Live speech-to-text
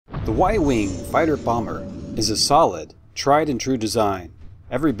The Y-Wing Fighter Bomber is a solid, tried and true design,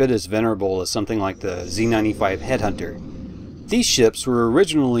 every bit as venerable as something like the Z-95 Headhunter. These ships were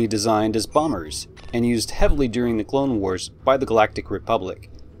originally designed as bombers, and used heavily during the Clone Wars by the Galactic Republic.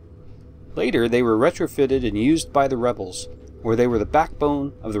 Later they were retrofitted and used by the Rebels, where they were the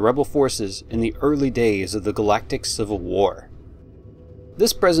backbone of the Rebel forces in the early days of the Galactic Civil War.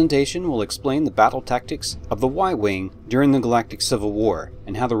 This presentation will explain the battle tactics of the Y-Wing during the Galactic Civil War,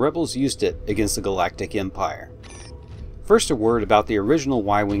 and how the Rebels used it against the Galactic Empire. First, a word about the original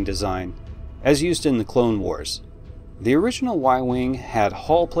Y-Wing design, as used in the Clone Wars. The original Y-Wing had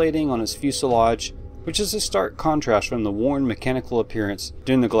hull plating on its fuselage, which is a stark contrast from the worn mechanical appearance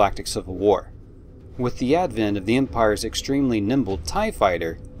during the Galactic Civil War. With the advent of the Empire's extremely nimble TIE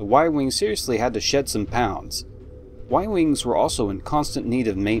fighter, the Y-Wing seriously had to shed some pounds. Y-Wings were also in constant need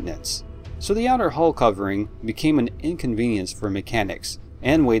of maintenance, so the outer hull covering became an inconvenience for mechanics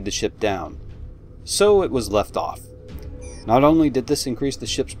and weighed the ship down. So it was left off. Not only did this increase the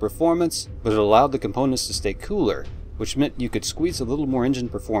ship's performance, but it allowed the components to stay cooler, which meant you could squeeze a little more engine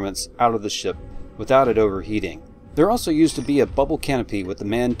performance out of the ship without it overheating. There also used to be a bubble canopy with a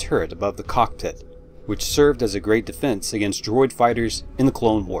manned turret above the cockpit, which served as a great defense against droid fighters in the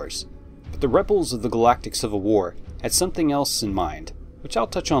Clone Wars. But the Rebels of the Galactic Civil War had something else in mind, which I'll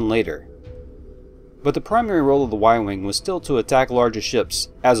touch on later. But the primary role of the Y-Wing was still to attack larger ships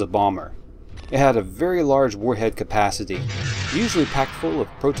as a bomber. It had a very large warhead capacity, usually packed full of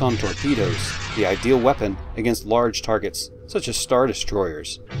proton torpedoes, the ideal weapon against large targets, such as Star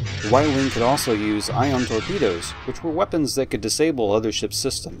Destroyers. The Y-Wing could also use ion torpedoes, which were weapons that could disable other ships'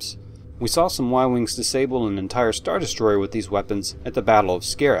 systems. We saw some Y-Wings disable an entire Star Destroyer with these weapons at the Battle of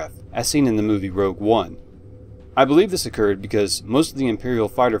Scarif, as seen in the movie Rogue One. I believe this occurred because most of the Imperial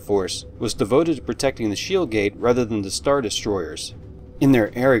fighter force was devoted to protecting the shield gate rather than the Star Destroyers. In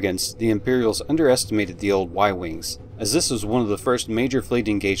their arrogance, the Imperials underestimated the old Y-Wings, as this was one of the first major fleet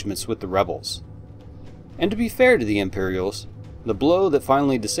engagements with the Rebels. And to be fair to the Imperials, the blow that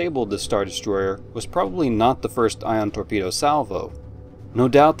finally disabled the Star Destroyer was probably not the first ion torpedo salvo. No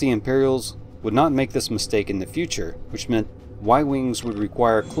doubt the Imperials would not make this mistake in the future, which meant Y-Wings would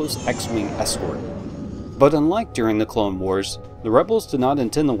require close X-Wing escort. But unlike during the Clone Wars, the Rebels did not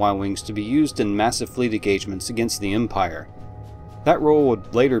intend the Y-Wings to be used in massive fleet engagements against the Empire. That role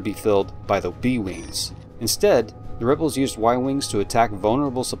would later be filled by the B-Wings. Instead, the Rebels used Y-Wings to attack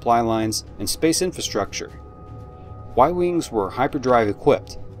vulnerable supply lines and space infrastructure. Y-Wings were hyperdrive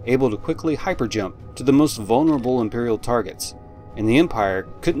equipped, able to quickly hyperjump to the most vulnerable Imperial targets, and the Empire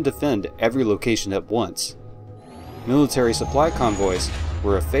couldn't defend every location at once. Military supply convoys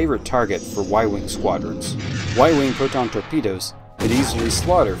were a favorite target for Y-Wing squadrons. Y-Wing proton torpedoes could easily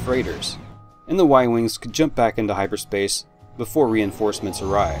slaughter freighters, and the Y-Wings could jump back into hyperspace before reinforcements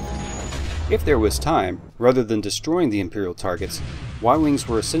arrived. If there was time, rather than destroying the Imperial targets, Y-Wings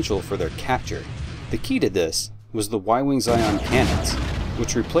were essential for their capture. The key to this was the Y-Wing's ion cannons,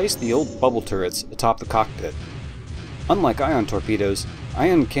 which replaced the old bubble turrets atop the cockpit. Unlike ion torpedoes,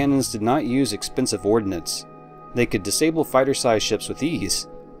 ion cannons did not use expensive ordnance. They could disable fighter-sized ships with ease,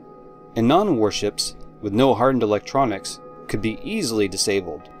 and non-warships with no hardened electronics could be easily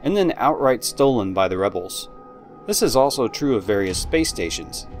disabled and then outright stolen by the Rebels. This is also true of various space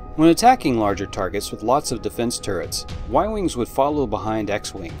stations. When attacking larger targets with lots of defense turrets, Y-Wings would follow behind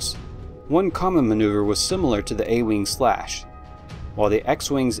X-Wings. One common maneuver was similar to the A-Wing slash. While the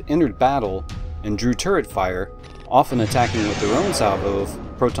X-Wings entered battle and drew turret fire, often attacking with their own salvo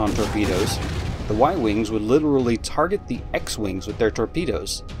of proton torpedoes, the Y-Wings would literally target the X-Wings with their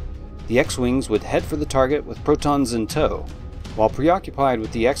torpedoes. The X-Wings would head for the target with protons in tow. While preoccupied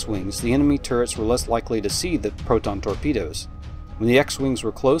with the X-Wings, the enemy turrets were less likely to see the proton torpedoes. When the X-Wings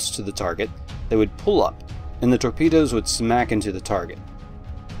were close to the target, they would pull up, and the torpedoes would smack into the target.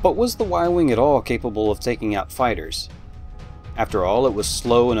 But was the Y-Wing at all capable of taking out fighters? After all, it was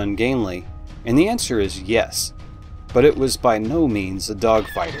slow and ungainly, and the answer is yes. But it was by no means a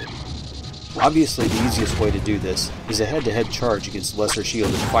dogfighter. Obviously, the easiest way to do this is a head-to-head charge against lesser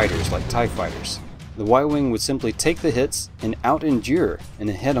shielded fighters like TIE fighters. The Y-Wing would simply take the hits and out-endure in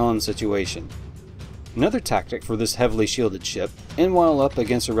a head-on situation. Another tactic for this heavily shielded ship, and while up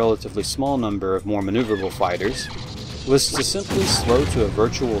against a relatively small number of more maneuverable fighters, was to simply slow to a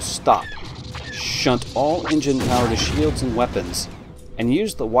virtual stop, shunt all engine power to shields and weapons, and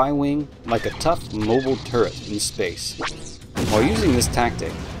use the Y-Wing like a tough mobile turret in space. While using this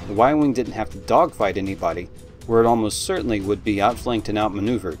tactic, the Y-Wing didn't have to dogfight anybody, where it almost certainly would be outflanked and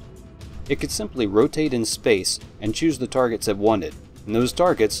outmaneuvered. It could simply rotate in space and choose the targets it wanted, and those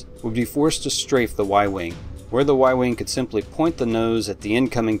targets would be forced to strafe the Y-Wing, where the Y-Wing could simply point the nose at the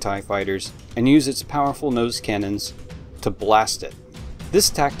incoming TIE fighters and use its powerful nose cannons to blast it. This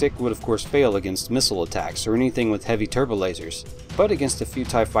tactic would of course fail against missile attacks or anything with heavy turbolasers, but against a few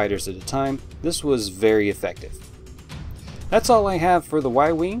TIE fighters at a time, this was very effective. That's all I have for the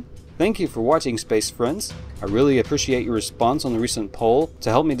Y-Wing. Thank you for watching, space friends. I really appreciate your response on the recent poll to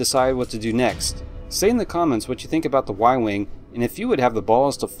help me decide what to do next. Say in the comments what you think about the Y-Wing and if you would have the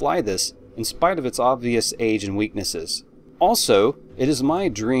balls to fly this in spite of its obvious age and weaknesses. Also, it is my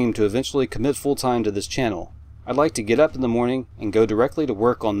dream to eventually commit full-time to this channel. I'd like to get up in the morning and go directly to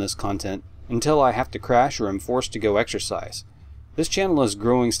work on this content until I have to crash or am forced to go exercise. This channel is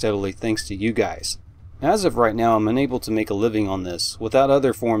growing steadily thanks to you guys. As of right now, I'm unable to make a living on this without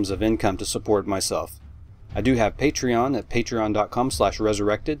other forms of income to support myself. I do have Patreon at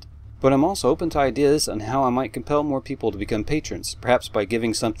patreon.com/resurrected, but I'm also open to ideas on how I might compel more people to become patrons, perhaps by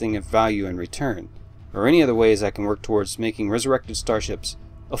giving something of value in return, or any other ways I can work towards making Resurrected Starships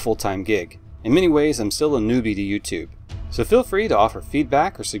a full-time gig. In many ways, I'm still a newbie to YouTube, so feel free to offer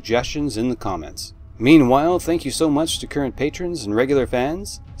feedback or suggestions in the comments. Meanwhile, thank you so much to current patrons and regular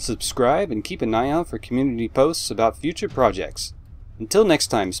fans. Subscribe and keep an eye out for community posts about future projects. Until next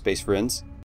time, space friends.